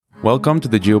Welcome to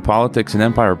the Geopolitics and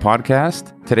Empire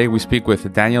podcast. Today we speak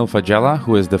with Daniel Faggella,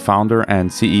 who is the founder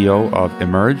and CEO of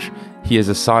Emerj. He is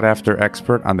a sought-after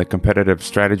expert on the competitive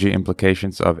strategy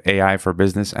implications of AI for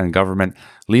business and government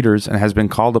leaders and has been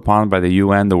called upon by the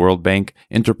UN, the World Bank,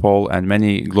 Interpol, and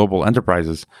many global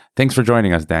enterprises. Thanks for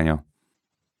joining us, Daniel.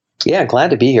 Yeah, glad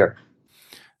to be here.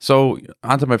 So,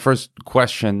 on to my first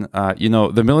question.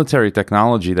 The military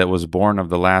technology that was born of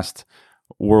the last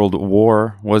World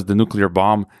War was the nuclear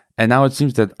bomb. And now it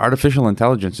seems that artificial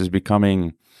intelligence is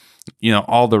becoming,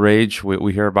 all the rage.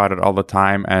 We hear about it all the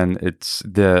time. And it's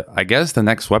the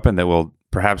next weapon that will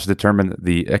perhaps determine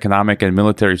the economic and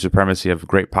military supremacy of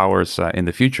great powers in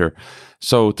the future.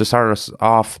 So to start us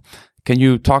off, can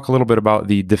you talk a little bit about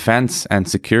the defense and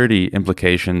security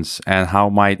implications and how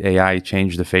might AI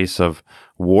change the face of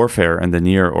warfare in the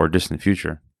near or distant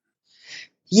future?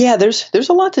 Yeah, there's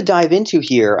a lot to dive into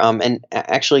here, and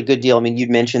actually a good deal. I mean, you'd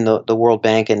mentioned the World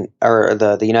Bank or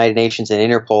the United Nations and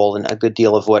Interpol, and a good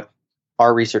deal of what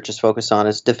our research is focused on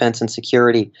is defense and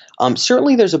security.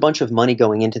 Certainly, there's a bunch of money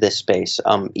going into this space.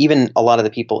 Even a lot of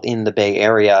the people in the Bay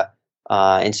Area,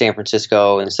 in San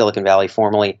Francisco and Silicon Valley,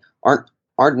 formerly,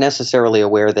 aren't necessarily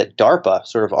aware that DARPA,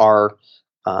 sort of our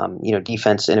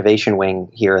defense innovation wing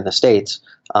here in the States,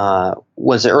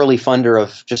 was the early funder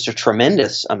of just a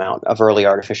tremendous amount of early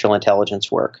artificial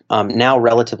intelligence work. Now,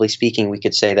 relatively speaking, we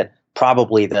could say that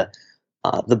probably the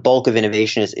bulk of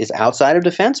innovation is outside of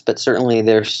defense, but certainly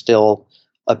there's still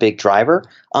a big driver.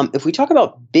 If we talk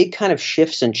about big kind of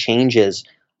shifts and changes,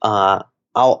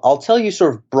 I'll tell you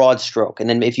sort of broad stroke, and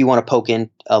then if you want to poke in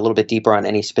a little bit deeper on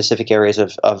any specific areas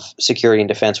of security and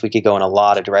defense, we could go in a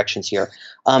lot of directions here.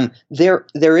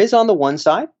 There is on the one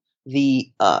side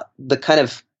the kind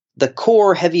of the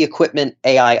core heavy equipment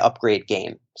AI upgrade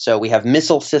game. So we have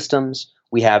missile systems,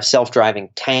 we have self-driving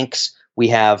tanks, we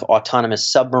have autonomous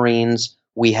submarines,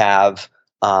 we have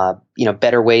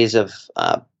better ways of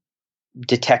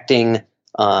detecting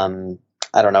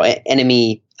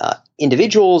enemy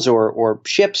individuals or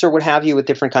ships or what have you with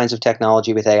different kinds of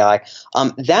technology with AI.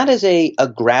 That is a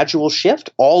gradual shift.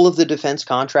 All of the defense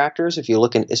contractors, if you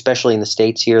look especially in the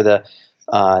States here, the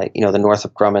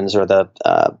Northrop Grummons or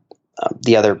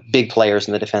the other big players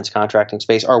in the defense contracting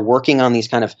space are working on these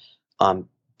kind of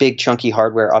big chunky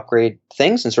hardware upgrade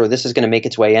things. And sort of this is going to make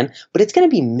its way in, but it's going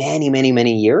to be many, many,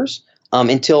 many years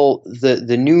until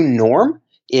the new norm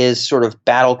is sort of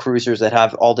battle cruisers that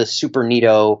have all this super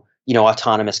neato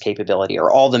autonomous capability, or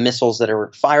all the missiles that are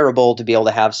fireable to be able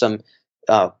to have some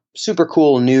super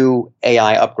cool new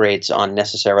AI upgrades on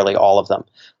necessarily all of them.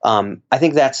 I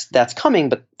think that's coming,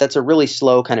 but that's a really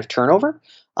slow kind of turnover.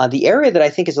 The area that I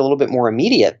think is a little bit more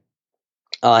immediate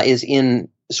is in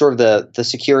sort of the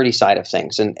security side of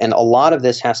things. And a lot of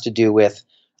this has to do with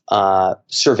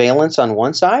surveillance on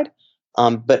one side,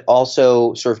 but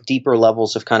also sort of deeper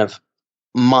levels of kind of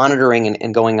monitoring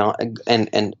and going on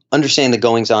and understanding the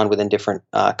goings on within different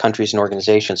countries and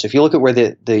organizations. So if you look at where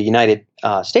the United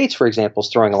States, for example, is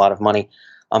throwing a lot of money,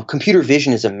 computer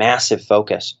vision is a massive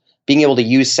focus. Being able to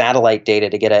use satellite data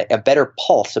to get a better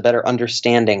pulse, a better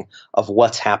understanding of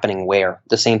what's happening where.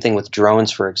 The same thing with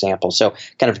drones, for example. So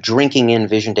kind of drinking in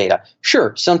vision data.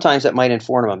 Sure, sometimes that might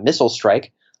inform a missile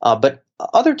strike, but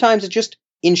other times it's just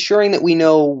ensuring that we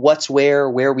know what's where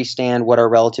we stand, what our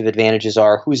relative advantages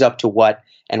are, who's up to what,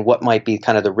 and what might be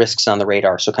kind of the risks on the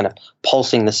radar. So kind of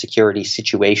pulsing the security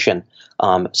situation,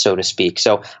 so to speak.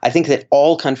 So I think that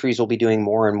all countries will be doing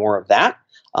more and more of that.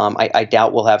 I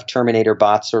doubt we'll have Terminator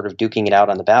bots sort of duking it out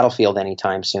on the battlefield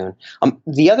anytime soon.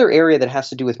 The other area that has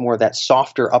to do with more of that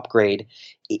softer upgrade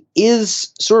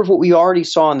is sort of what we already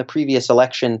saw in the previous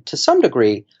election to some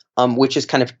degree, which is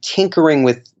kind of tinkering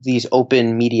with these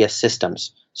open media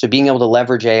systems. So being able to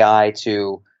leverage AI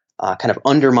to kind of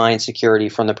undermine security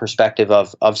from the perspective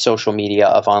of social media,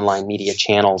 of online media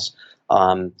channels,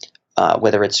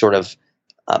 whether it's sort of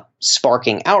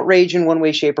sparking outrage in one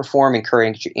way, shape, or form,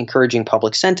 encouraging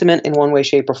public sentiment in one way,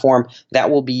 shape, or form, that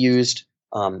will be used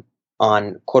on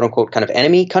quote unquote kind of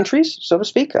enemy countries, so to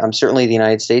speak. Certainly the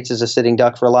United States is a sitting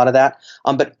duck for a lot of that.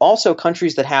 But also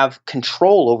countries that have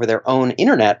control over their own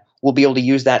internet will be able to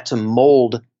use that to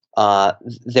mold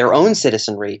their own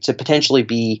citizenry to potentially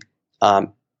be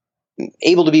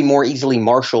able to be more easily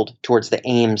marshaled towards the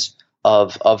aims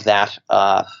of that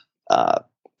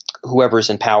whoever's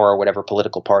in power or whatever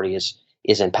political party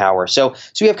is in power. So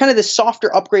we have kind of this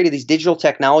softer upgrade of these digital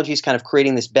technologies, kind of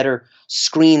creating this better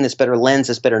screen, this better lens,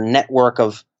 this better network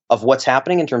of what's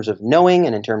happening in terms of knowing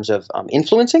and in terms of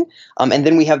influencing. And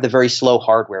then we have the very slow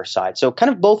hardware side. So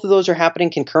kind of both of those are happening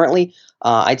concurrently.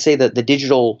 I'd say that the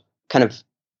digital kind of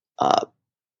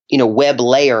web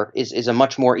layer is a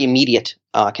much more immediate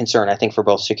concern, I think, for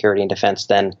both security and defense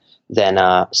than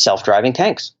self-driving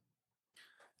tanks.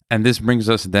 And this brings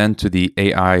us then to the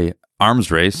AI arms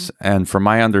race. And from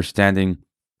my understanding,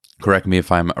 correct me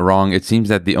if I'm wrong, it seems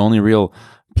that the only real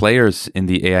players in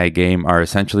the AI game are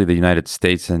essentially the United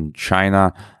States and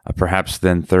China, perhaps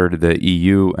then third the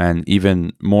EU, and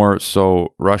even more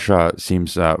so Russia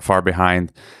seems far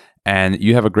behind. And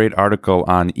you have a great article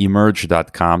on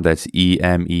emerj.com, that's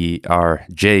EMERJ.com,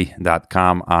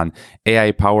 on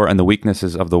AI power and the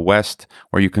weaknesses of the West,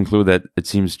 where you conclude that it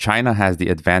seems China has the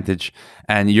advantage.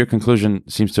 And your conclusion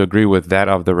seems to agree with that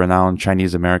of the renowned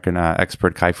Chinese-American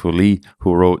expert Kai-Fu Lee,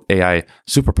 who wrote AI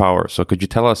Superpower. So could you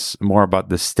tell us more about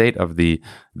the state of the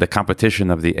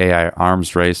competition of the AI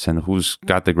arms race and who's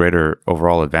got the greater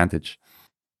overall advantage?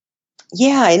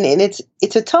 Yeah, and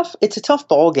it's a tough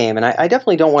ball game, and I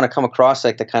definitely don't want to come across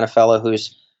like the kind of fellow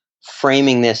who's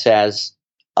framing this as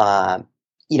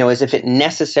as if it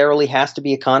necessarily has to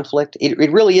be a conflict.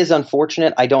 It really is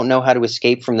unfortunate. I don't know how to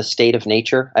escape from the state of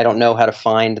nature. I don't know how to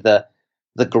find the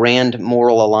grand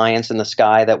moral alliance in the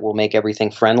sky that will make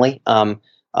everything friendly.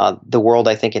 The world,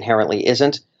 I think, inherently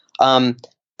isn't. In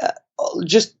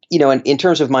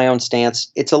terms of my own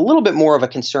stance, it's a little bit more of a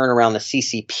concern around the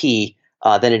CCP.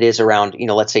 Than it is around,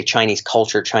 let's say Chinese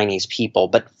culture, Chinese people.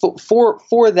 But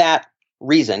for that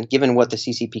reason, given what the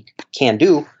CCP can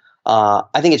do,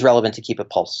 I think it's relevant to keep a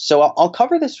pulse. So I'll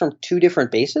cover this from two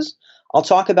different bases. I'll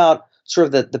talk about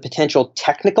sort of the potential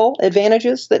technical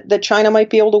advantages that China might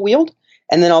be able to wield.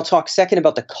 And then I'll talk second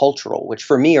about the cultural, which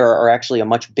for me are actually a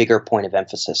much bigger point of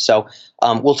emphasis. So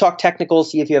we'll talk technical,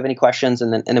 see if you have any questions,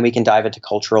 and then we can dive into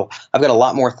cultural. I've got a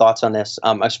lot more thoughts on this.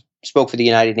 I spoke for the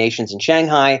United Nations in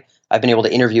Shanghai. I've been able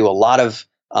to interview a lot of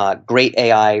great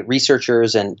AI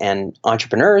researchers and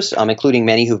entrepreneurs, including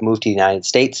many who've moved to the United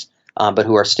States, but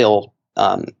who are still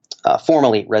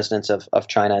formally residents of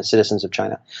China and citizens of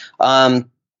China.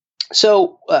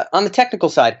 So on the technical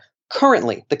side,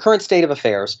 currently, the current state of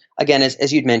affairs, again,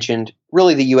 as you'd mentioned,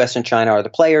 really the U.S. and China are the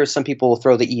players. Some people will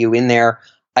throw the EU in there.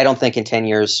 I don't think in 10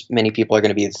 years many people are going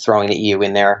to be throwing the EU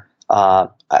in there. I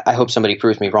hope somebody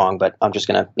proves me wrong, but I'm just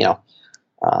going to,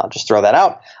 just throw that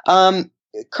out.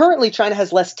 Currently, China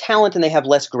has less talent and they have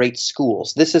less great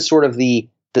schools. This is sort of the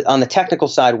on the technical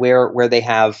side where they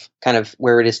have kind of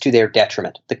where it is to their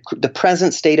detriment. The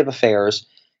present state of affairs,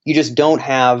 you just don't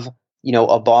have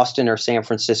a Boston or San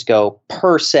Francisco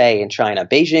per se in China.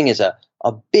 Beijing is a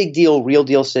big deal, real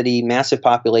deal city, massive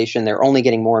population. They're only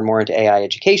getting more and more into AI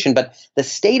education. But the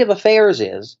state of affairs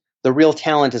is the real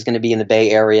talent is going to be in the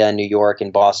Bay Area, New York,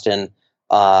 and Boston.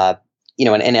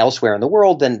 And elsewhere in the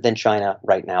world than China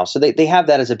right now. So they have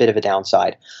that as a bit of a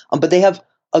downside. But they have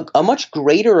a much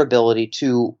greater ability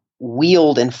to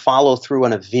wield and follow through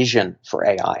on a vision for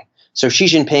AI. So Xi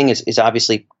Jinping is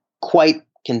obviously quite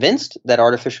convinced that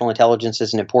artificial intelligence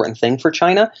is an important thing for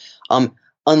China.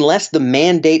 Unless the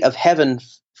mandate of heaven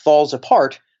falls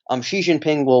apart, Xi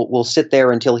Jinping will sit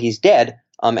there until he's dead,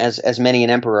 as many an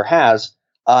emperor has,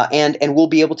 and will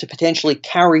be able to potentially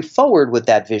carry forward with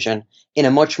that vision in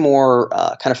a much more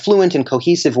kind of fluent and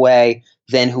cohesive way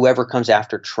than whoever comes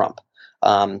after Trump.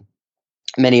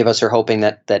 Many of us are hoping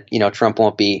that Trump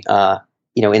won't be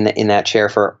in that chair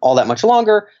for all that much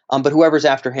longer. But whoever's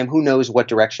after him, who knows what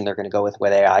direction they're going to go with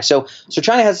AI. So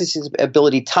China has this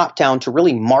ability top down to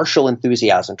really marshal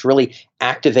enthusiasm, to really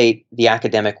activate the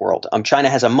academic world. China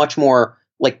has a much more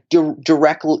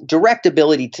direct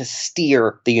ability to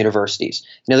steer the universities.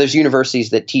 There's universities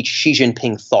that teach Xi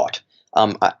Jinping thought.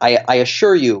 I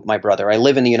assure you, my brother, I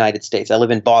live in the United States. I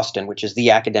live in Boston, which is the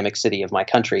academic city of my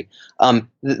country.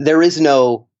 There is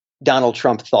no Donald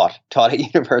Trump thought taught at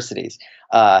universities.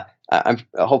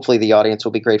 Hopefully the audience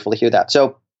will be grateful to hear that.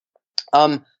 So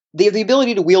the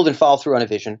ability to wield and follow through on a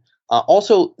vision,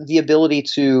 also the ability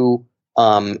to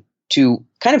kind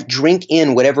of drink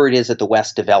in whatever it is that the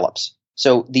West develops.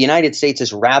 So the United States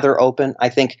is rather open. I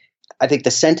think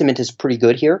the sentiment is pretty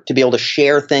good here to be able to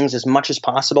share things as much as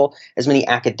possible, as many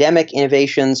academic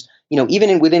innovations,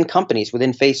 even within companies,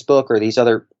 within Facebook or these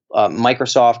other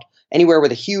Microsoft, anywhere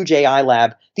with a huge AI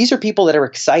lab. These are people that are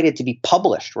excited to be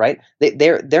published, right?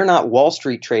 They're not Wall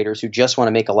Street traders who just want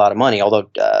to make a lot of money, although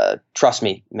trust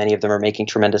me, many of them are making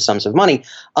tremendous sums of money.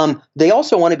 They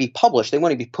also want to be published. They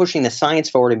want to be pushing the science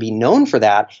forward and be known for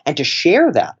that and to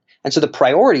share that. And so the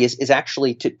priority is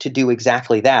actually to do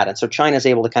exactly that. And so China is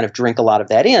able to kind of drink a lot of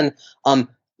that in.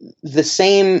 The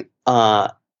same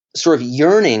sort of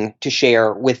yearning to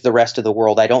share with the rest of the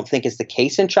world, I don't think is the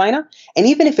case in China. And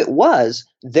even if it was,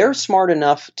 they're smart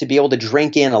enough to be able to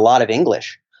drink in a lot of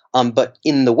English. But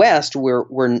in the West,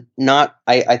 we're not,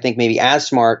 I think, maybe as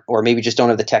smart, or maybe just don't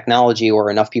have the technology or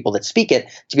enough people that speak it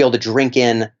to be able to drink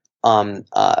in,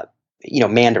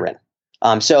 Mandarin.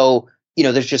 So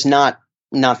there's just not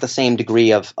the same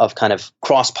degree of kind of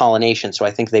cross pollination. So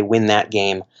I think they win that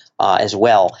game as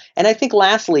well. And I think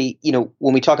lastly,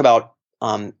 when we talk about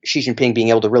Xi Jinping being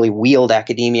able to really wield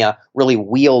academia, really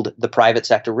wield the private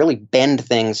sector, really bend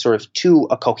things sort of to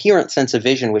a coherent sense of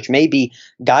vision, which may be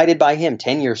guided by him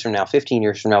 10 years from now, 15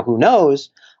 years from now, who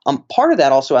knows? Part of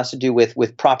that also has to do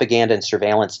with propaganda and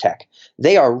surveillance tech.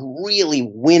 They are really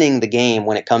winning the game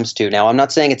when it comes to, now I'm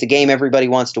not saying it's a game everybody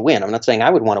wants to win. I'm not saying I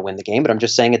would want to win the game, but I'm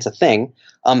just saying it's a thing.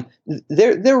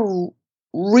 They're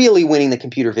really winning the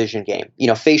computer vision game.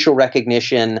 Facial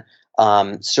recognition,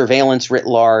 surveillance writ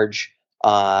large,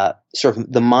 sort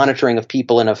of the monitoring of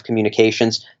people and of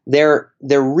communications. They're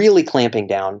really clamping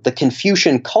down. The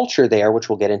Confucian culture there, which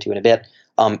we'll get into in a bit,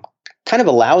 kind of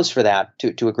allows for that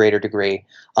to a greater degree.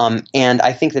 And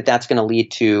I think that that's going to lead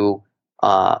to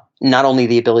not only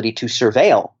the ability to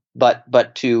surveil,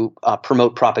 but to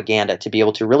promote propaganda, to be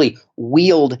able to really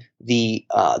wield the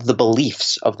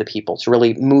beliefs of the people, to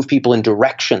really move people in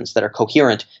directions that are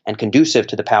coherent and conducive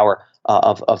to the power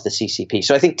of the CCP.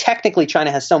 So I think technically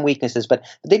China has some weaknesses, but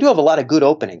they do have a lot of good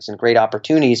openings and great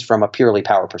opportunities from a purely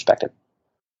power perspective.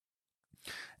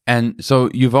 And so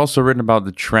you've also written about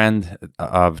the trend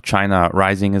of China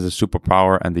rising as a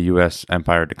superpower and the U.S.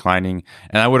 empire declining.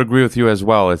 And I would agree with you as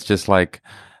well. It's just like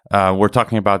we're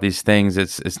talking about these things.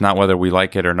 It's not whether we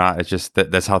like it or not. It's just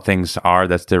that's how things are.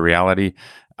 That's the reality.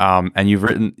 And you've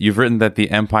written that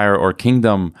the empire or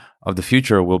kingdom of the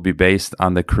future will be based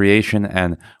on the creation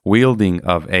and wielding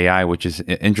of AI, which is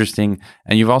interesting.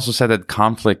 And you've also said that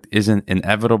conflict isn't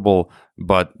inevitable,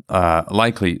 but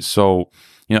likely. So,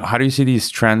 how do you see these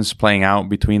trends playing out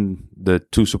between the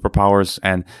two superpowers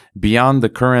and beyond the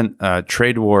current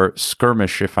trade war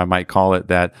skirmish, if I might call it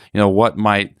that? What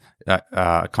might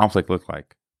conflict look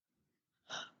like?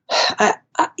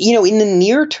 In the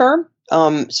near term,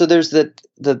 so there's the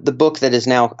book that is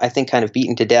now, I think, kind of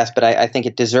beaten to death, but I think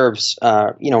it deserves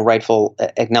rightful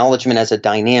acknowledgement as a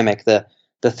dynamic. The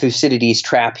Thucydides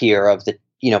trap here of the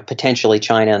potentially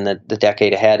China in the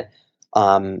decade ahead,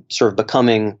 sort of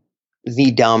becoming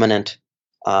the dominant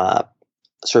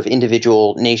sort of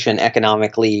individual nation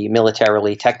economically,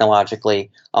 militarily,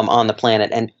 technologically on the planet.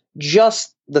 And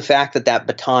just the fact that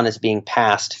baton is being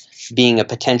passed being a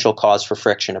potential cause for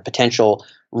friction, a potential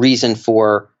reason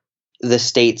for the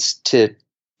states to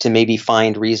maybe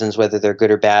find reasons, whether they're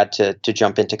good or bad, to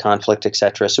jump into conflict, et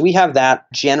cetera. So we have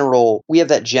that general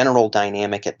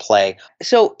dynamic at play.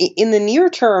 So in the near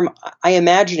term, I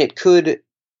imagine it could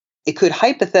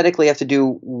hypothetically have to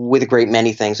do with a great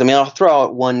many things. I mean, I'll throw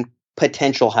out one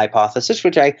potential hypothesis,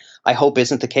 which I hope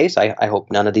isn't the case. I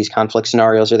hope none of these conflict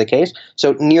scenarios are the case.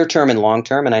 So near term and long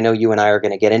term, and I know you and I are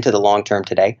going to get into the long term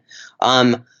today.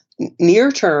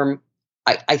 Near term,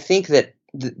 I think that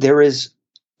there is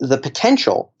the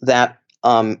potential that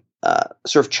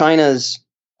sort of China's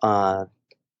sort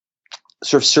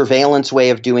of surveillance way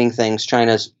of doing things,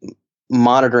 China's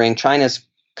monitoring, China's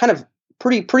kind of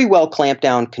pretty well clamped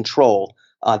down control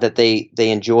that they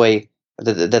enjoy,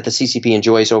 that the CCP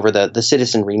enjoys over the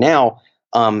citizenry now,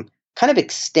 kind of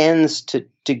extends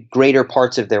to greater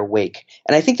parts of their wake.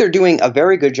 And I think they're doing a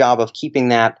very good job of keeping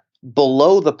that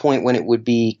below the point when it would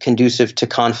be conducive to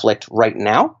conflict right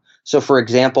now. So, for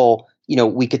example,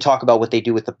 we could talk about what they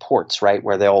do with the ports, right,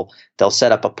 where they'll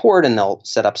set up a port and they'll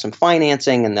set up some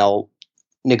financing and they'll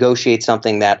negotiate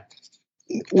something that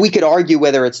we could argue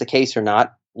whether it's the case or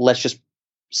not. Let's just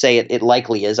say it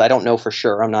likely is. I don't know for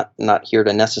sure. I'm not here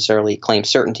to necessarily claim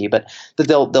certainty, but that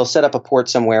they'll set up a port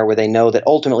somewhere where they know that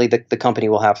ultimately the company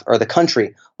will have, or the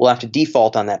country will have to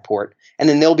default on that port, and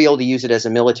then they'll be able to use it as a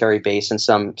military base in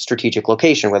some strategic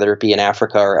location, whether it be in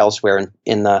Africa or elsewhere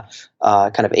in the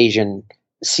kind of Asian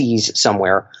seas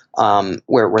somewhere,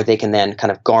 where they can then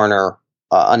kind of garner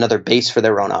another base for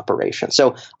their own operation.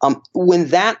 So when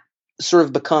that sort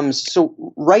of becomes, so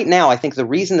right now, I think the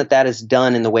reason that is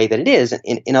done in the way that it is,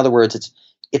 in other words,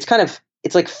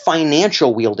 it's like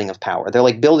financial wielding of power. They're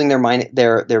like building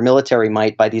their military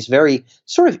might by these very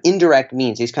sort of indirect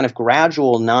means, these kind of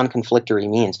gradual, non-conflictory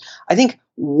means. I think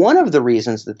one of the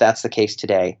reasons that that's the case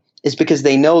today is because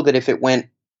they know that if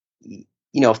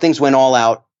things went all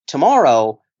out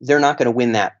tomorrow, they're not going to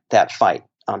win that fight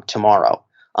tomorrow.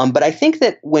 But I think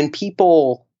that when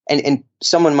people and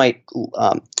someone might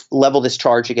level this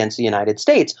charge against the United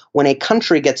States, when a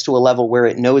country gets to a level where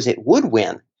it knows it would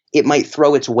win, it might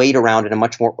throw its weight around in a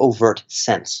much more overt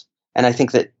sense. And I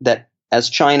think that as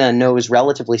China knows,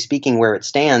 relatively speaking, where it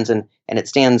stands, and it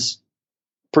stands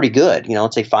pretty good.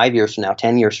 Let's say 5 years from now,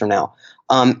 10 years from now,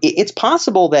 it's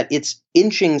possible that it's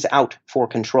inchings out for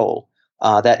control.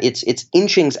 That it's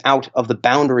inchings out of the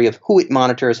boundary of who it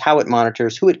monitors, how it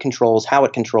monitors, who it controls, how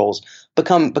it controls,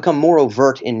 become more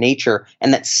overt in nature,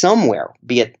 and that somewhere,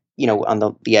 be it on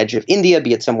the edge of India,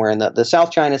 be it somewhere in the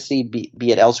South China Sea,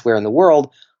 be it elsewhere in the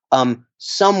world,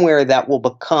 somewhere that will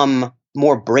become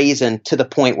more brazen to the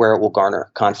point where it will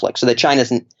garner conflict. So that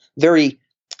China's very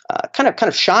kind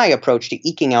of shy approach to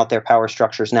eking out their power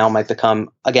structures now might become,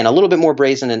 again, a little bit more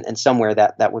brazen, and somewhere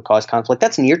that would cause conflict.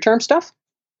 That's near-term stuff.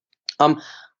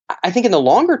 I think in the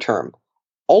longer term,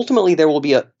 ultimately there will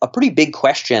be a pretty big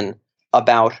question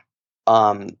about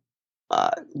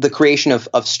the creation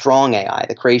of strong AI,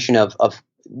 the creation of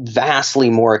vastly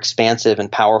more expansive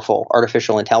and powerful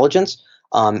artificial intelligence,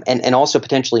 and also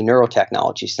potentially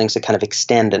neurotechnologies, things that kind of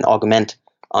extend and augment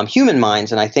human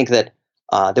minds. And I think that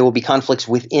there will be conflicts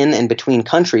within and between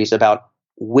countries about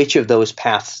which of those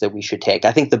paths that we should take.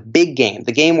 I think the big game,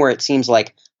 the game where it seems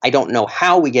like I don't know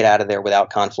how we get out of there without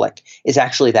conflict, is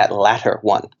actually that latter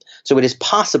one. So it is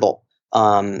possible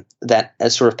that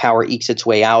as sort of power ekes its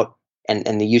way out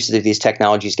and the uses of these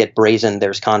technologies get brazen,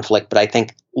 there's conflict. But I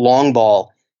think long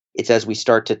ball, it's as we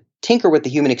start to tinker with the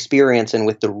human experience and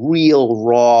with the real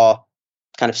raw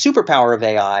kind of superpower of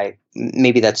AI,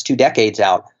 maybe that's 2 decades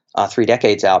out, 3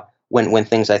 decades out, when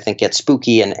things I think get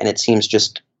spooky and it seems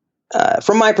just,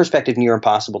 from my perspective, near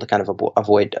impossible to kind of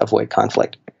avoid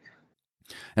conflict.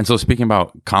 And so, speaking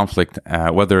about conflict,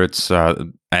 whether it's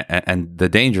and the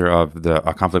danger of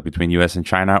a conflict between U.S. and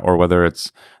China, or whether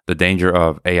it's the danger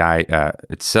of AI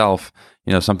itself,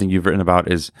 something you've written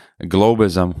about is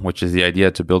globism, which is the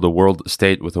idea to build a world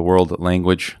state with a world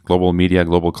language, global media,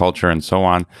 global culture, and so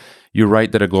on. You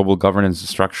write that a global governance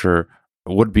structure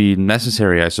would be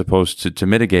necessary, I suppose, to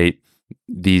mitigate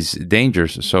these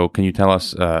dangers. So, can you tell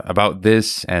us about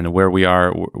this and where we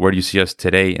are? Where do you see us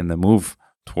today in the move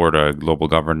toward a global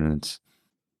governance?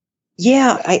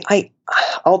 Yeah,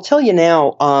 I'll tell you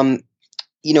now. I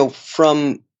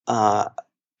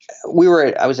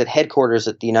was at headquarters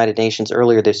at the United Nations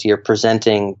earlier this year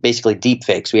presenting basically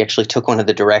deepfakes. We actually took one of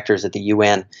the directors at the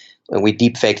UN and we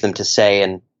deepfaked them to say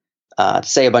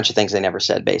a bunch of things they never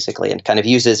said, basically, and kind of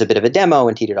used it as a bit of a demo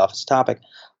and teed it off as a topic.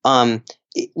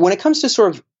 When it comes to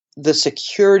sort of the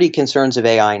security concerns of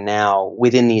AI now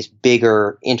within these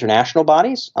bigger international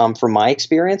bodies, from my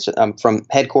experience, from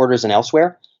headquarters and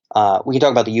elsewhere, we can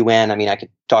talk about the UN. I mean, I could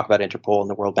talk about Interpol and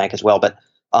the World Bank as well, but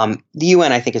the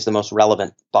UN, I think, is the most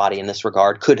relevant body in this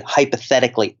regard, could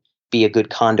hypothetically be a good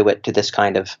conduit to this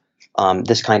kind of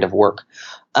work.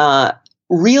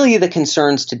 Really, the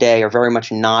concerns today are very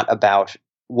much not about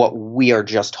what we are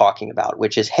just talking about,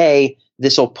 which is, hey,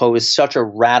 this will pose such a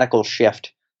radical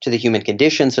shift to the human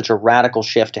condition, such a radical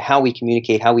shift to how we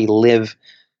communicate, how we live,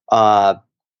 how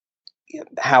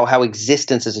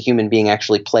existence as a human being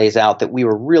actually plays out, that we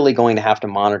were really going to have to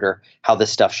monitor how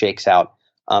this stuff shakes out.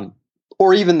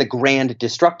 Or even the grand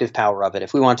destructive power of it,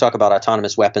 if we want to talk about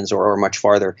autonomous weapons or much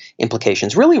farther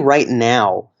implications. Really, right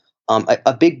now,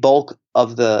 a big bulk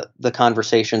of the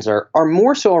conversations are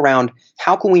more so around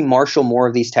how can we marshal more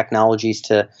of these technologies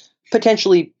to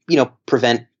potentially,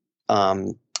 prevent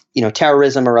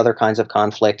terrorism or other kinds of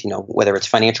conflict, whether it's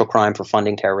financial crime for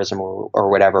funding terrorism or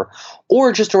whatever,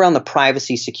 or just around the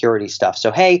privacy security stuff.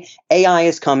 So, hey, AI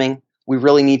is coming. We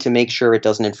really need to make sure it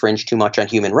doesn't infringe too much on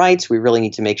human rights. We really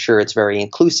need to make sure it's very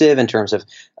inclusive in terms of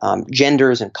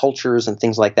genders and cultures and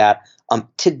things like that.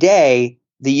 Today,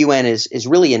 the UN is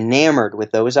really enamored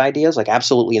with those ideas, like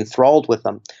absolutely enthralled with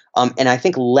them. And I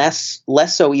think less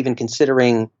so even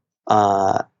considering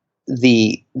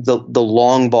the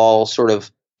long ball sort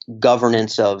of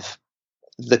governance of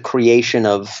the creation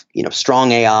of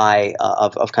strong AI,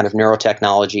 of kind of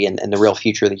neurotechnology and the real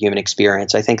future of the human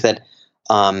experience. I think that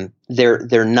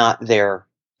they're not there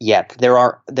yet. There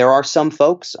are some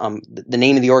folks. The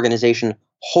name of the organization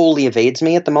wholly evades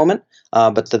me at the moment,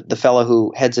 but the fellow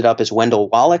who heads it up is Wendell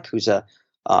Wallach, who's a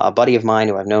buddy of mine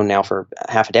who I've known now for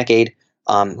half a decade,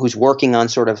 who's working on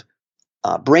sort of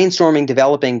brainstorming,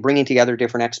 developing, bringing together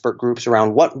different expert groups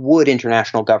around what would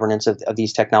international governance of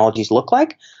these technologies look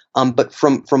like. But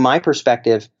from my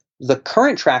perspective, the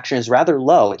current traction is rather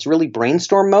low. It's really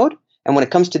brainstorm mode. And when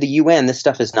it comes to the UN, this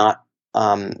stuff is not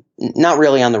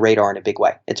really on the radar in a big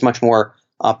way. It's much more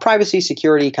privacy,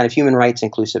 security, kind of human rights,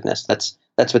 inclusiveness.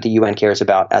 That's what the UN cares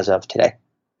about as of today,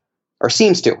 or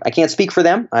seems to. I can't speak for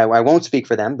them. I won't speak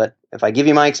for them. But if I give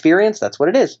you my experience, that's what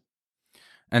it is.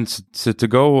 And so to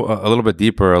go a little bit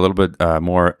deeper, a little bit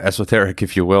more esoteric,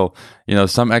 if you will,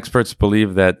 some experts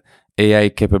believe that AI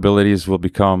capabilities will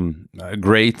become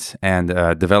great and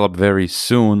develop very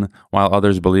soon, while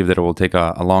others believe that it will take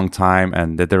a long time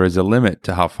and that there is a limit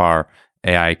to how far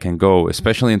AI can go,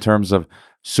 especially in terms of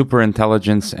super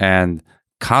intelligence and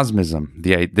cosmism.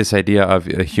 This idea of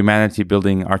humanity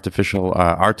building artificial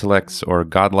artilects or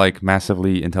godlike,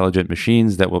 massively intelligent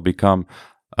machines that will become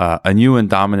a new and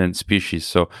dominant species.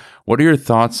 So, what are your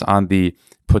thoughts on the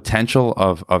potential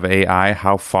of AI?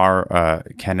 How far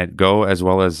can it go, as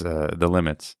well as the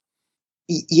limits?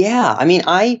 Yeah, I mean,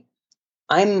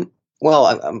 I'm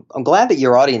well. I'm glad that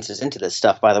your audience is into this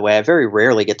stuff. By the way, I very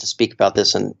rarely get to speak about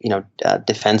this in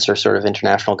defense or sort of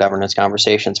international governance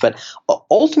conversations. But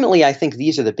ultimately, I think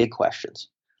these are the big questions.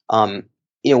 When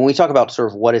we talk about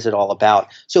sort of what is it all about,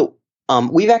 so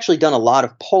we've actually done a lot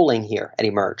of polling here at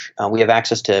Emerge. We have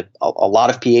access to a lot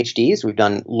of PhDs. We've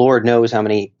done Lord knows how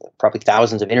many, probably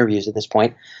thousands of interviews at this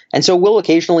point. And so we'll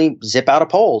occasionally zip out a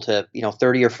poll to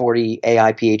 30 or 40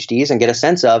 AI PhDs and get a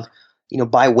sense of,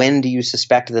 by when do you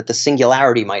suspect that the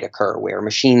singularity might occur, where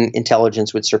machine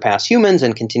intelligence would surpass humans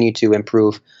and continue to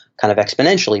improve kind of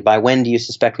exponentially? By when do you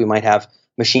suspect we might have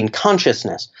machine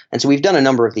consciousness? And so we've done a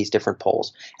number of these different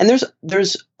polls. And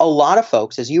there's a lot of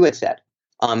folks, as you had said,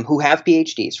 who have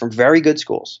PhDs from very good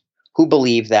schools, who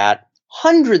believe that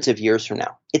hundreds of years from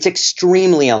now, it's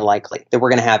extremely unlikely that we're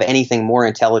going to have anything more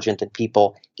intelligent than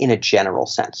people in a general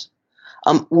sense.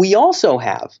 We also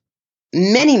have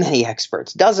many, many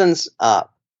experts, dozens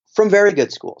from very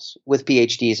good schools with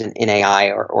PhDs in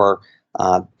AI or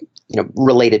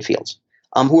related fields,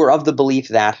 who are of the belief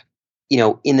that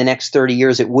in the next 30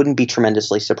 years, it wouldn't be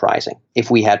tremendously surprising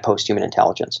if we had post-human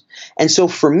intelligence. And so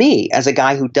for me, as a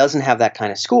guy who doesn't have that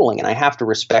kind of schooling, and I have to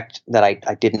respect that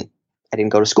I didn't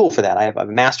go to school for that. I have a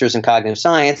master's in cognitive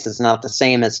science. It's not the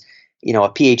same as, a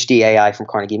PhD AI from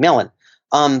Carnegie Mellon.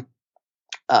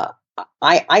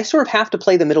 I sort of have to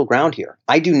play the middle ground here.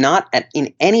 I do not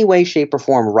in any way, shape, or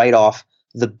form write off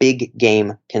the big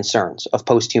game concerns of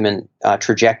post-human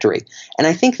trajectory. And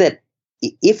I think that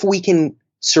if we can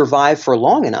survive for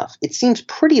long enough, it seems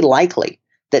pretty likely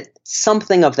that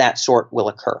something of that sort will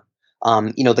occur.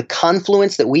 The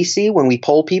confluence that we see when we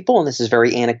poll people, and this is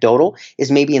very anecdotal,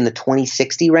 is maybe in the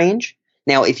 2060 range.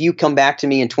 Now, if you come back to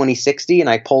me in 2060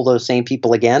 and I poll those same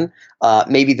people again,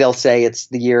 maybe they'll say it's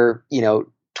the year,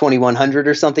 2100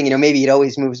 or something. Maybe it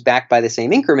always moves back by the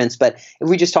same increments. But if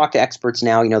we just talk to experts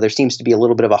now, there seems to be a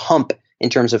little bit of a hump in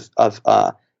terms of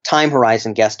time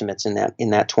horizon guesstimates in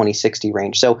that 2060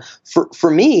 range. So for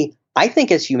me, I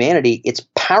think as humanity, it's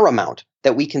paramount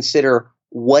that we consider,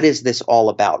 what is this all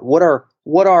about? What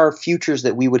are futures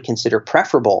that we would consider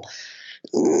preferable?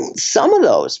 Some of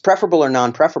those, preferable or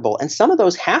non-preferable, and some of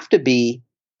those have to be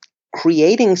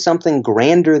creating something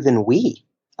grander than we.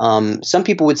 Some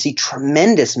people would see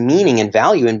tremendous meaning and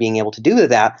value in being able to do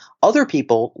that. Other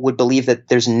people would believe that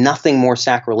there's nothing more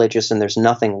sacrilegious and there's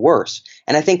nothing worse.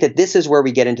 And I think that this is where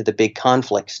we get into the big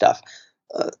conflict stuff.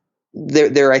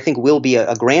 There, I think, will be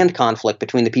a grand conflict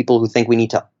between the people who think we need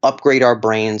to upgrade our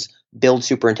brains, build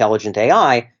super intelligent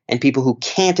AI, and people who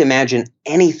can't imagine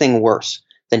anything worse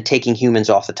than taking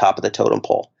humans off the top of the totem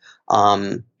pole.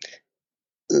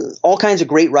 All kinds of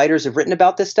great writers have written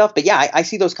about this stuff, but yeah, I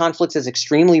see those conflicts as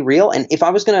extremely real. And if I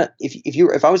was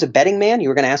if I was a betting man, you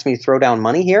were gonna ask me to throw down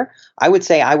money here, I would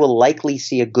say I will likely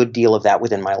see a good deal of that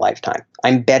within my lifetime.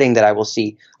 I'm betting that I will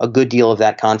see a good deal of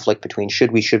that conflict between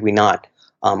should we not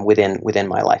within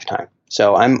my lifetime.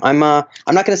 So I'm not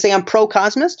going to say I'm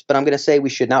pro-cosmist, but I'm going to say we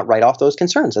should not write off those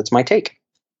concerns. That's my take.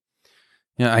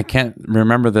 Yeah, I can't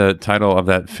remember the title of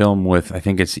that film with, I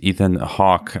think it's Ethan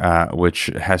Hawke, which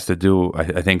has to do,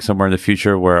 I think, somewhere in the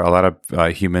future where a lot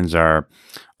of humans are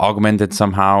augmented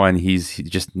somehow, and he's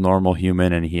just normal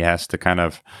human, and he has to kind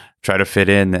of try to fit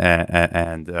in.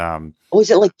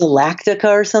 Was it like Galactica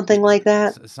or something like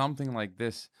that? Something like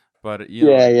this. But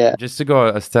yeah. Just to go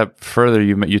a step further,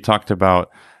 you talked about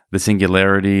the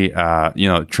singularity,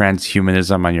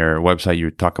 transhumanism. On your website,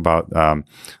 you talk about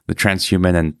the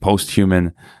transhuman and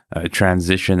post-human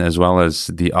transition, as well as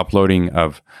the uploading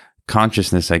of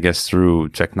consciousness, I guess, through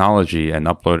technology and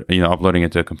uploading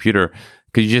it to a computer.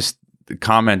 Could you just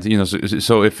comment?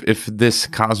 So if this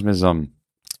cosmism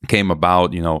came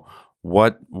about,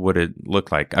 what would it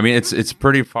look like? I mean, it's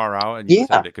pretty far out, and you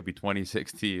said it could be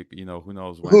 2060. Who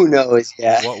knows when? Who knows?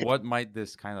 Yeah. What might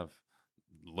this kind of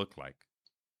look like?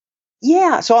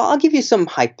 Yeah, so I'll give you some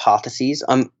hypotheses.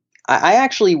 I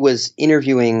actually was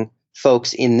interviewing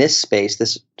folks in this space,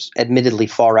 this admittedly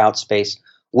far out space,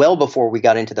 well before we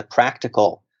got into the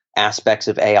practical aspects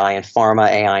of AI in pharma,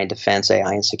 AI in defense,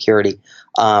 AI in security.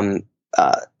 And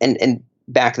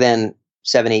back then,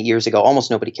 7, 8 years ago,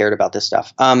 almost nobody cared about this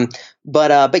stuff.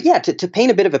 But yeah, to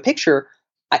paint a bit of a picture,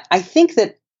 I think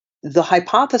that the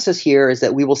hypothesis here is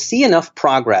that we will see enough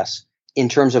progress in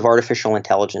terms of artificial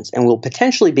intelligence, and we'll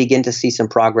potentially begin to see some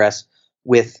progress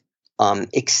with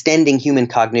extending human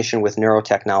cognition with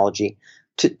neurotechnology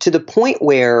to the point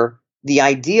where the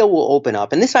idea will open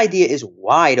up. And this idea is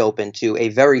wide open to a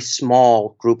very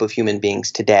small group of human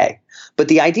beings today. But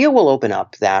the idea will open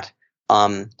up that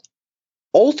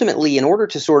ultimately, in order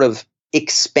to sort of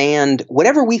expand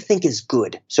whatever we think is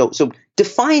good. So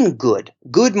define good.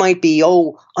 Good might be,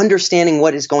 understanding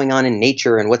what is going on in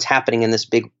nature and what's happening in this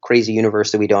big crazy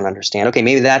universe that we don't understand. Okay,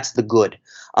 maybe that's the good.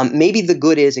 Maybe the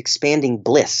good is expanding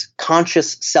bliss,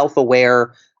 conscious,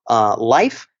 self-aware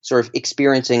life, sort of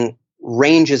experiencing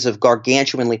ranges of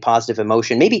gargantuanly positive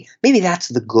emotion. Maybe that's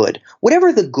the good.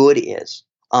 Whatever the good is,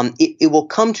 it will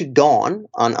come to dawn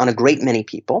on a great many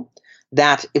people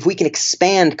that if we can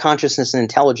expand consciousness and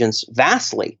intelligence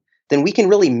vastly, then we can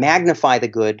really magnify the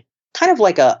good, kind of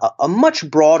like a much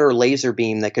broader laser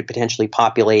beam that could potentially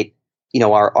populate,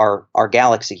 our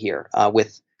galaxy here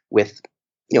with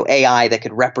AI that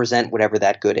could represent whatever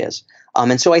that good is.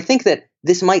 And so I think that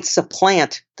this might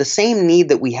supplant the same need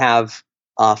that we have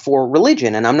for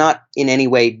religion. And I'm not in any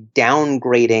way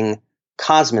downgrading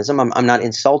cosmism. I'm not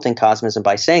insulting cosmism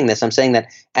by saying this. I'm saying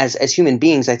that as human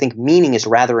beings, I think meaning is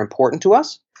rather important to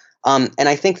us. And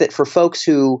I think that for folks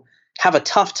who have a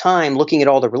tough time looking at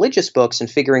all the religious books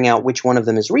and figuring out which one of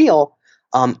them is real,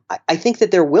 I think that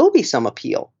there will be some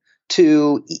appeal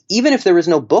to, even if there is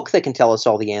no book that can tell us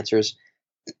all the answers,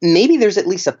 maybe there's at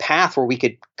least a path where we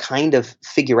could kind of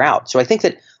figure out. So I think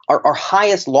that our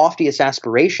highest, loftiest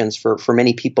aspirations for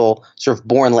many people sort of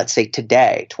born, let's say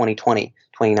today, 2020,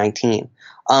 2019,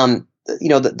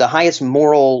 the highest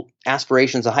moral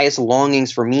aspirations, the highest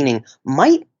longings for meaning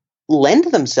might lend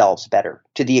themselves better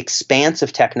to the expanse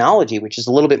of technology, which is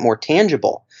a little bit more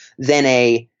tangible than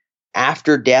a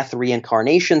after-death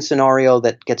reincarnation scenario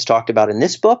that gets talked about in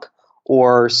this book,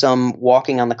 or some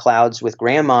walking on the clouds with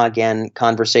grandma again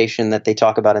conversation that they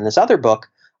talk about in this other book.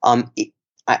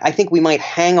 I think we might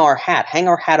hang our hat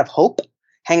of hope,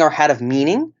 hang our hat of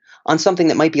meaning on something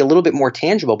that might be a little bit more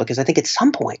tangible, because I think at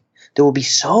some point there will be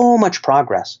so much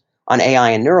progress on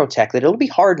AI and neurotech that it'll be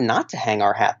hard not to hang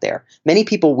our hat there. Many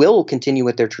people will continue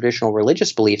with their traditional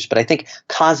religious beliefs, but I think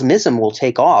cosmism will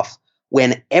take off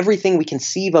when everything we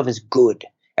conceive of as good,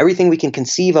 everything we can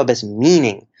conceive of as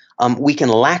meaning, we can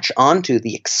latch onto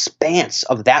the expanse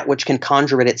of that which can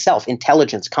conjure it itself,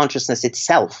 intelligence, consciousness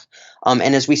itself.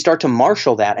 And as we start to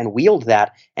marshal that and wield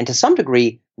that, and to some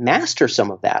degree master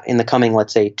some of that in the coming,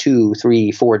 let's say, 2,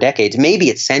 3, 4 decades, maybe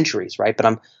it's centuries, right?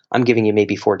 But I'm giving you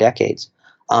maybe 4 decades.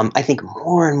 I think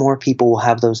more and more people will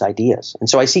have those ideas. And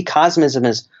so I see cosmism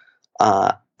as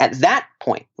at that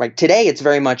point, right? Today it's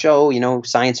very much,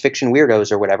 science fiction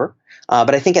weirdos or whatever.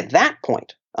 But I think at that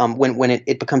point, when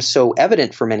it becomes so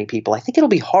evident for many people, I think it'll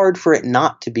be hard for it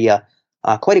not to be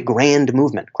quite a grand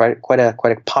movement, quite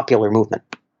a popular movement.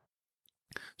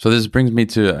 So this brings me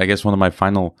to, I guess, one of my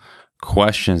final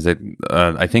questions that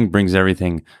I think brings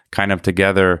everything kind of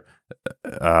together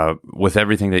with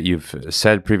everything that you've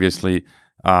said previously.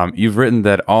 You've written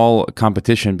that all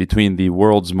competition between the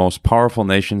world's most powerful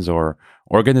nations or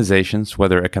organizations,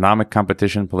 whether economic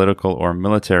competition, political, or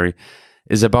military,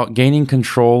 is about gaining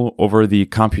control over the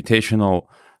computational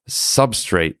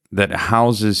substrate that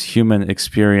houses human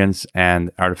experience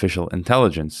and artificial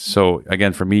intelligence. So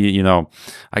again, for me,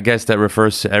 I guess that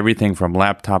refers to everything from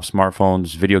laptops,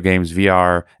 smartphones, video games,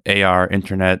 VR, AR,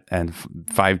 internet, and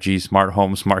 5G, smart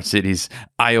homes, smart cities,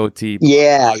 IoT.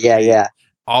 Yeah.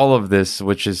 All of this,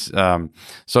 which is can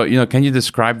you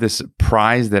describe this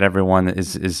prize that everyone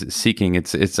is seeking?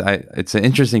 It's an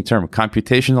interesting term,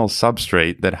 computational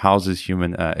substrate that houses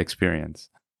human experience.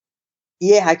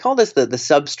 Yeah, I call this the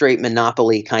substrate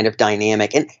monopoly kind of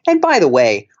dynamic. And by the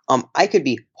way, I could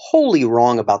be wholly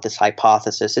wrong about this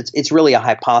hypothesis. It's really a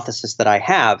hypothesis that I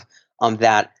have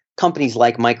that companies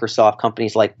like Microsoft,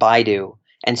 companies like Baidu,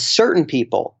 and certain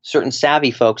people, certain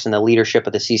savvy folks in the leadership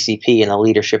of the CCP and the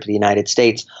leadership of the United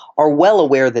States are well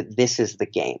aware that this is the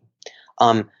game.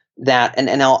 I'll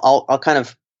kind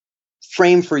of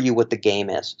frame for you what the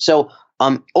game is. So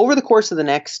over the course of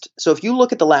so if you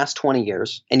look at the last 20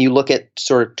 years and you look at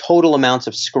sort of total amounts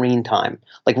of screen time,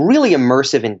 like really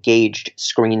immersive, engaged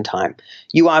screen time,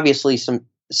 you obviously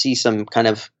see some kind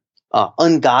of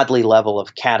ungodly level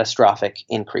of catastrophic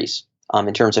increase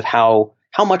in terms of how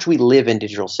much we live in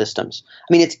digital systems.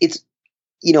 I mean, it's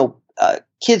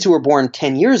kids who were born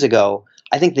 10 years ago,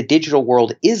 I think the digital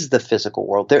world is the physical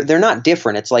world. They're not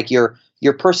different. It's like your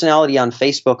personality on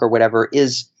Facebook or whatever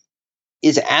is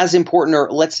is as important,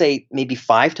 or let's say maybe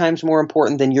 5 times more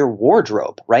important than your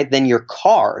wardrobe, right? Than your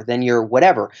car, than your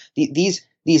whatever.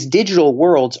 These digital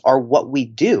worlds are what we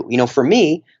do. For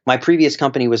me, my previous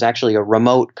company was actually a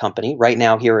remote company. Right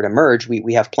now, here at Emerge,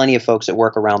 we have plenty of folks that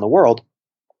work around the world,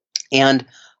 and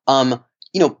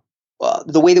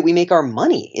the way that we make our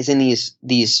money is in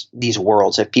these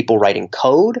worlds. I have people writing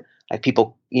code. I have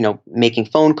people making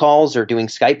phone calls or doing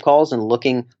Skype calls and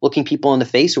looking people in the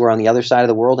face who are on the other side of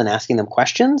the world and asking them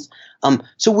questions.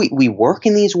 So we work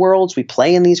in these worlds. We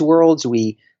play in these worlds.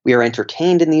 We are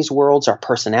entertained in these worlds. Our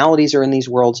personalities are in these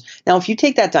worlds. Now, if you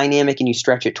take that dynamic and you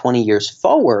stretch it 20 years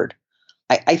forward,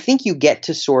 I think you get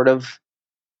to sort of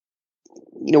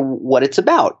what it's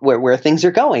about, where things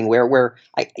are going, where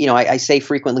I say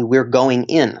frequently, we're going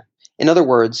in. In other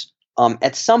words,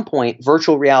 at some point,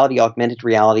 virtual reality, augmented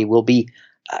reality will be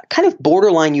kind of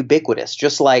borderline ubiquitous,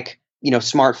 just like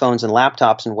smartphones and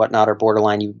laptops and whatnot are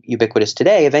borderline ubiquitous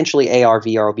today. Eventually, AR,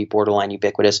 VR will be borderline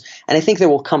ubiquitous, and I think there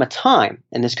will come a time,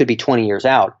 and this could be 20 years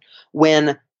out,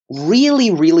 when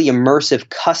really, really immersive,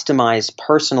 customized,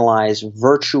 personalized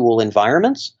virtual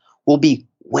environments will be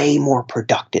way more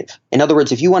productive. In other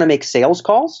words, if you want to make sales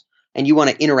calls and you want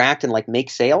to interact and make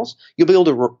sales, you'll be able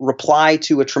to reply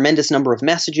to a tremendous number of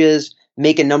messages,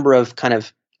 make a number of kind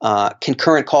of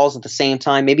concurrent calls at the same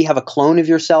time, maybe have a clone of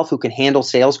yourself who can handle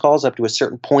sales calls up to a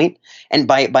certain point. And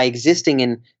by existing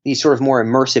in these sort of more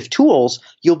immersive tools,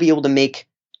 you'll be able to make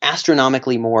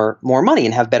astronomically more money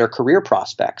and have better career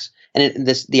prospects. And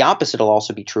the opposite will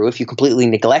also be true. If you completely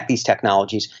neglect these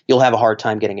technologies, you'll have a hard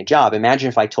time getting a job. Imagine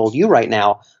if I told you right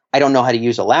now, I don't know how to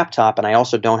use a laptop and I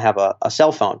also don't have a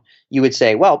cell phone. You would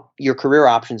say, well, your career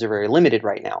options are very limited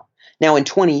right now. Now, in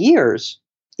 20 years,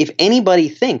 if anybody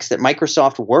thinks that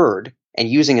Microsoft Word and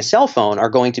using a cell phone are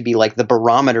going to be like the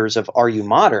barometers of, are you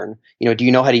modern? Do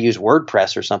you know how to use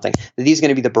WordPress or something? These are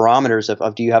going to be the barometers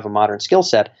of do you have a modern skill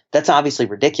set? That's obviously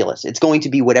ridiculous. It's going to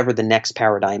be whatever the next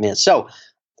paradigm is. So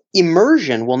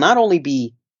immersion will not only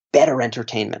be better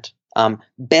entertainment,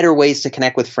 better ways to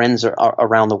connect with friends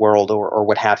around the world or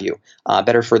what have you,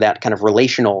 better for that kind of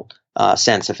relational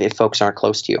sense if folks aren't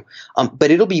close to you.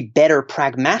 But it'll be better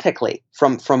pragmatically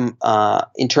from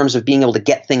in terms of being able to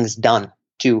get things done,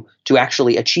 to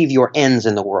actually achieve your ends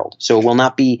in the world. So it will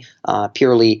not be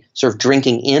purely sort of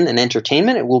drinking in and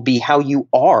entertainment. It will be how you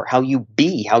are, how you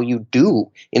be, how you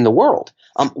do in the world.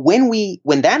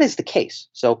 When that is the case,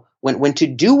 so when to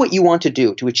do what you want to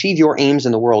do, to achieve your aims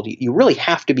in the world, you really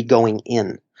have to be going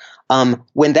in.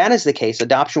 When that is the case,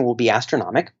 adoption will be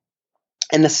astronomical.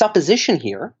 And the supposition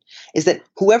here is that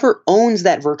whoever owns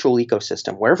that virtual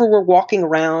ecosystem, wherever we're walking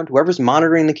around, whoever's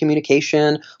monitoring the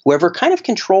communication, whoever kind of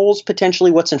controls potentially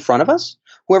what's in front of us,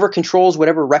 whoever controls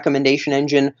whatever recommendation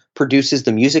engine produces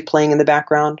the music playing in the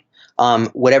background,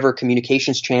 whatever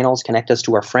communications channels connect us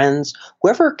to our friends,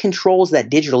 whoever controls that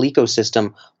digital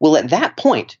ecosystem will at that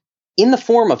point, in the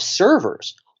form of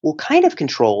servers, will kind of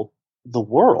control the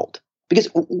world. Because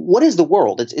what is the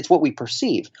world? It's what we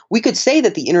perceive. We could say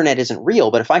that the internet isn't real,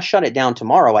 but if I shut it down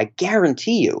tomorrow, I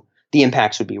guarantee you the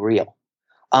impacts would be real.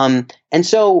 And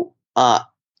so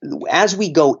as we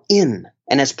go in,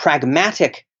 and as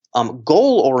pragmatic,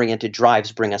 goal-oriented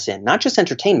drives bring us in, not just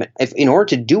entertainment. In order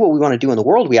to do what we want to do in the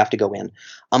world, we have to go in.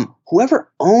 Whoever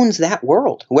owns that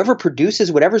world, whoever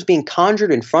produces whatever's being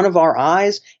conjured in front of our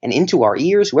eyes and into our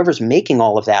ears, whoever's making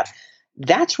all of that,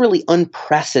 that's really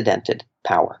unprecedented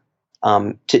power.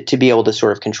 To be able to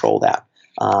sort of control that,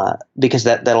 because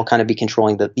that'll kind of be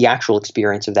controlling the actual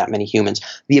experience of that many humans.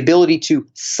 The ability to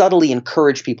subtly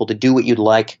encourage people to do what you'd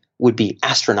like would be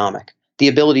astronomical. The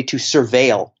ability to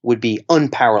surveil would be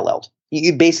unparalleled.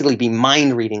 You'd basically be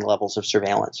mind-reading levels of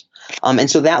surveillance. And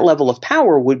so that level of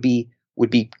power would be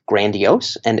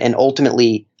grandiose, and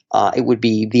ultimately it would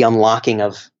be the unlocking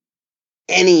of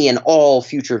any and all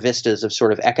future vistas of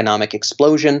sort of economic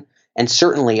explosion, and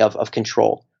certainly of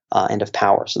control. And of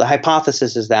power. So the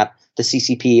hypothesis is that the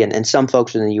CCP and some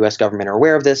folks within the U.S. government are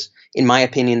aware of this. In my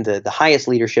opinion, the highest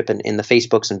leadership in the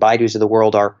Facebooks and Baidus of the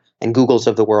world and Googles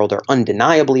of the world are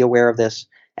undeniably aware of this,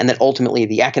 and that ultimately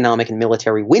the economic and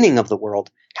military winning of the world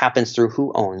happens through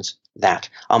who owns that.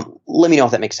 Let me know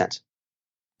if that makes sense.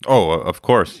 Oh, of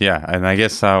course, yeah. And I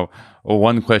guess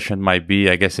one question might be,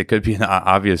 I guess it could be an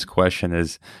obvious question,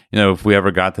 is, if we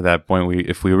ever got to that point,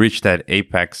 if we reached that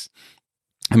apex,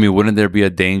 I mean, wouldn't there be a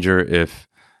danger if,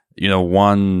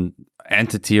 one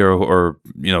entity or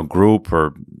group,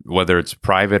 or whether it's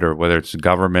private or whether it's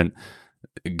government,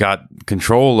 got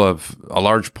control of a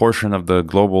large portion of the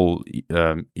global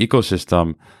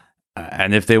ecosystem,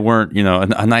 And if they weren't,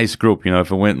 a nice group,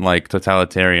 if it went like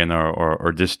totalitarian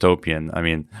or dystopian, I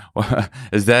mean,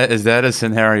 is that a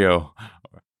scenario?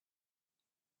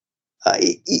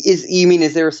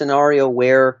 Is there a scenario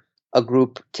where a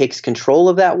group takes control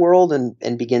of that world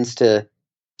and begins to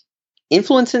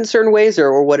influence in certain ways,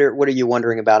 or what are you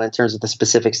wondering about in terms of the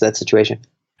specifics of that situation?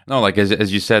 No, like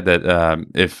as you said that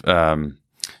if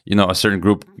a certain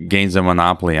group gains a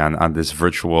monopoly on this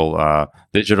virtual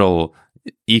digital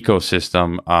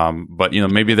ecosystem, but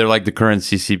maybe they're like the current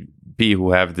CCP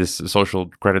who have this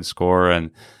social credit score,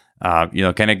 and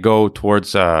can it go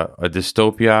towards a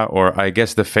dystopia? Or I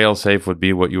guess the fail safe would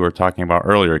be what you were talking about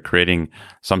earlier, creating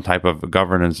some type of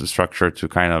governance structure to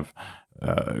kind of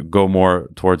go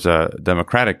more towards a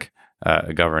democratic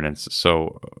governance.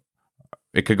 So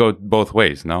it could go both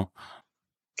ways, no?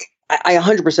 I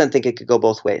 100% think it could go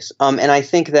both ways. And I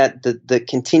think that the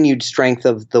continued strength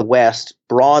of the West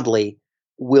broadly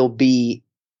will be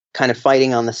kind of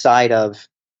fighting on the side of,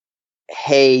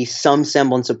 hey, some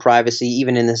semblance of privacy,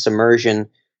 even in this immersion,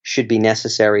 should be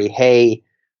necessary. Hey,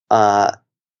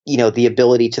 the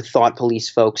ability to thought police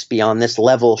folks beyond this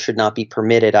level should not be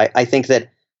permitted. I think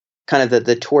that kind of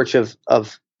the torch of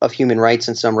human rights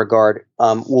in some regard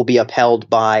will be upheld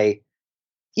by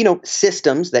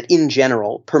systems that in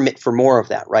general permit for more of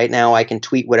that. Right now, I can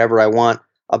tweet whatever I want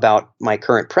about my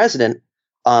current president,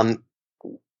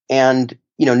 and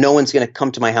no one's going to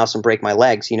come to my house and break my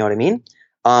legs. You know what I mean?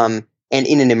 And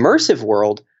in an immersive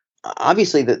world,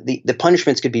 obviously the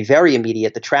punishments could be very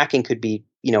immediate. The tracking could be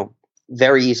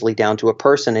very easily down to a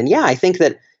person. And yeah, I think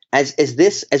that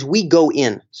as we go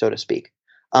in, so to speak,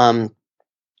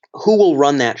 who will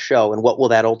run that show and what will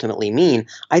that ultimately mean?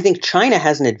 I think China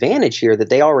has an advantage here that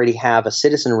they already have a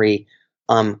citizenry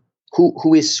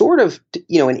who is sort of,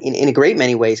 in a great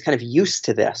many ways, kind of used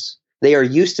to this. They are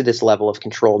used to this level of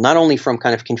control, not only from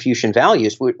kind of Confucian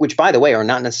values, which, by the way, are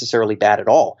not necessarily bad at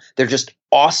all. They're just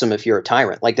awesome if you're a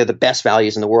tyrant. Like, they're the best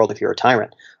values in the world if you're a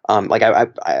tyrant.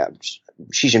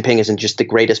 Xi Jinping is in just the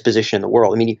greatest position in the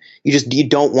world. I mean, you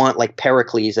don't want like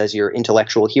Pericles as your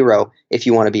intellectual hero if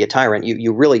you want to be a tyrant.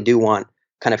 You really do want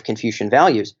kind of Confucian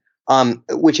values,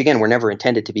 which again were never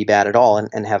intended to be bad at all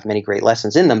and have many great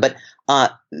lessons in them. But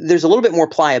there's a little bit more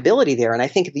pliability there, and I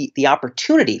think the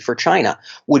opportunity for China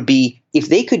would be if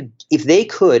they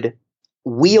could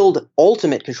wield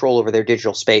ultimate control over their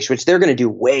digital space, which they're going to do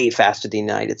way faster than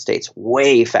the United States,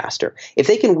 way faster. If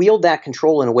they can wield that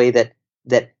control in a way that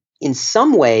in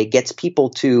some way gets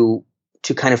people to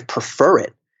kind of prefer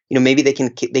it. Maybe they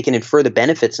can infer the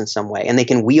benefits in some way, and they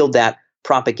can wield that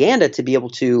propaganda to be able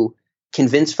to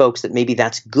convince folks that maybe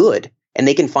that's good, and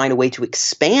they can find a way to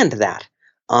expand that.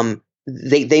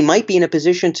 They might be in a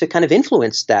position to kind of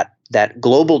influence that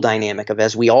global dynamic of,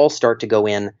 as we all start to go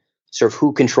in, sort of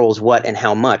who controls what and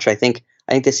how much. I think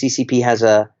the CCP has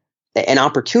an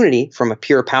opportunity from a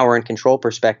pure power and control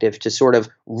perspective to sort of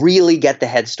really get the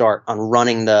head start on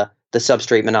running the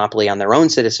substrate monopoly on their own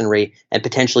citizenry and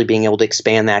potentially being able to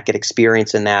expand that, get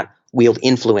experience in that, wield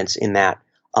influence in that.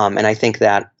 And I think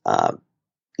that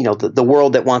the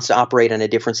world that wants to operate on a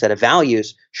different set of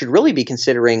values should really be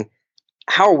considering,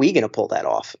 how are we going to pull that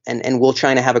off? And will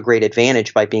China have a great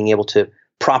advantage by being able to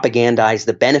propagandize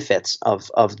the benefits of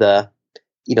the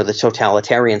the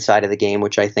totalitarian side of the game,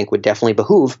 which I think would definitely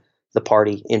behoove the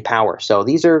party in power. So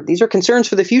these are concerns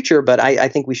for the future, but I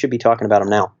think we should be talking about them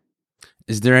now.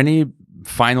 Is there any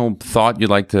final thought you'd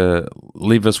like to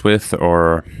leave us with,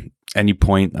 or any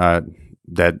point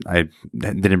that I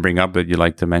didn't bring up that you'd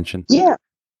like to mention? Yeah,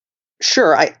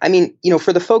 sure. I mean,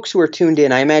 for the folks who are tuned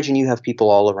in, I imagine you have people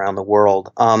all around the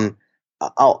world.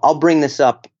 I'll bring this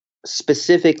up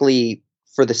specifically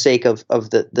for the sake of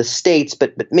the States,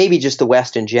 but maybe just the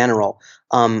West in general.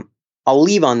 I'll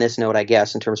leave on this note, I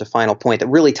guess, in terms of final point that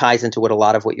really ties into a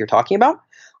lot of what you're talking about.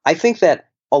 I think that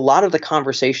a lot of the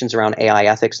conversations around AI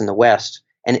ethics in the West,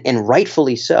 and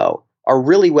rightfully so, are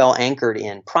really well anchored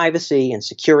in privacy and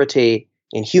security,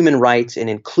 in human rights and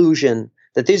inclusion,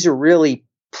 that these are really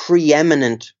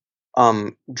preeminent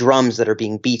drums that are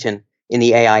being beaten in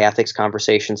the AI ethics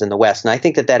conversations in the West. And I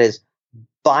think that is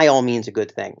by all means a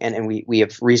good thing. And we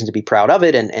have reason to be proud of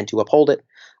it and to uphold it.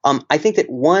 I think that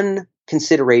one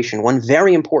consideration, one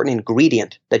very important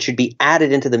ingredient that should be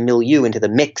added into the milieu, into the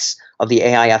mix of the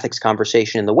AI ethics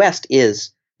conversation in the West,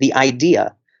 is the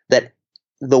idea that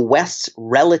the West's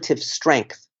relative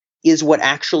strength is what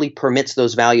actually permits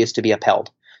those values to be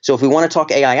upheld. So if we want to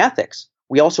talk AI ethics,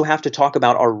 we also have to talk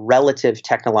about our relative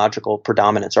technological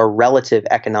predominance, our relative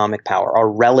economic power,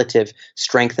 our relative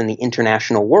strength in the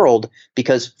international world,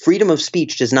 because freedom of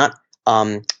speech does not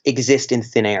exist in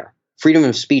thin air. freedom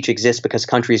of speech exists because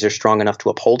countries are strong enough to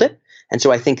uphold it. And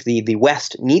so I think the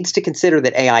West needs to consider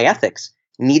that AI ethics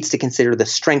needs to consider the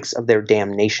strengths of their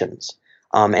damn nations.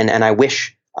 And I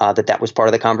wish that was part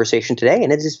of the conversation today,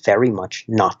 and it is very much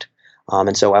not.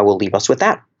 And so I will leave us with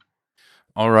that.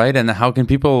 All right. And how can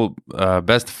people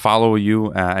best follow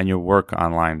you and your work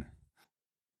online?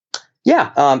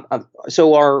 Yeah.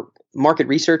 So our market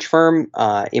research firm,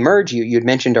 Emerge, you had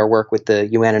mentioned our work with the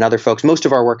UN and other folks. Most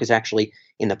of our work is actually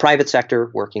in the private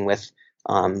sector, working with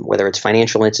whether it's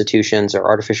financial institutions or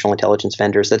artificial intelligence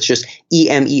vendors. That's just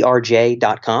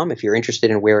emerj.com. If you're interested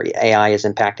in where AI is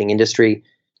impacting industry,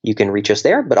 you can reach us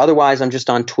there. But otherwise, I'm just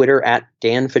on Twitter at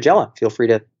Dan Faggella. Feel free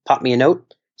to pop me a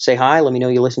note, say hi, let me know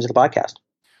you listen to the podcast.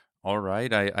 All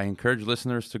right. I encourage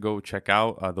listeners to go check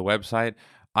out the website.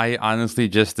 I honestly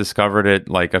just discovered it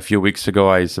like a few weeks ago.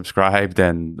 I subscribed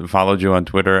and followed you on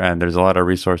Twitter, and there's a lot of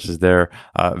resources there.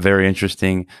 Very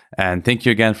interesting. And thank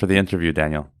you again for the interview,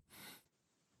 Daniel. Of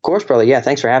course, brother. Yeah,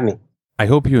 thanks for having me. I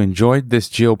hope you enjoyed this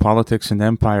Geopolitics and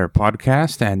Empire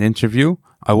podcast and interview.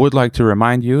 I would like to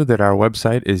remind you that our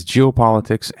website is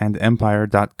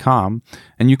geopoliticsandempire.com,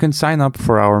 and you can sign up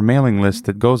for our mailing list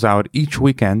that goes out each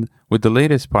weekend with the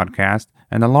latest podcast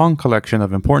and a long collection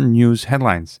of important news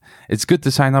headlines. It's good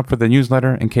to sign up for the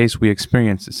newsletter in case we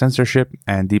experience censorship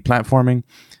and deplatforming.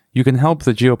 You can help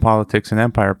the Geopolitics and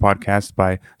Empire podcast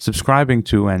by subscribing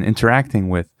to and interacting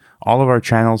with all of our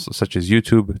channels such as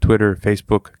YouTube, Twitter,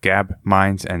 Facebook, Gab,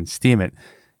 Minds, and Steemit.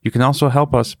 You can also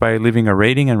help us by leaving a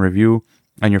rating and review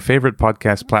on your favorite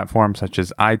podcast platform such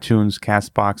as iTunes,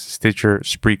 CastBox, Stitcher,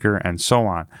 Spreaker, and so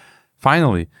on.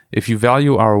 Finally, if you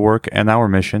value our work and our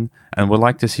mission and would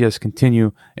like to see us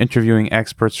continue interviewing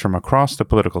experts from across the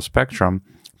political spectrum,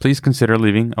 please consider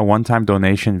leaving a one-time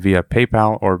donation via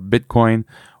PayPal or Bitcoin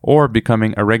or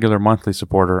becoming a regular monthly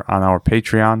supporter on our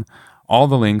Patreon. All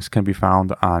the links can be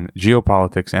found on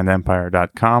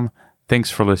geopoliticsandempire.com. Thanks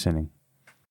for listening.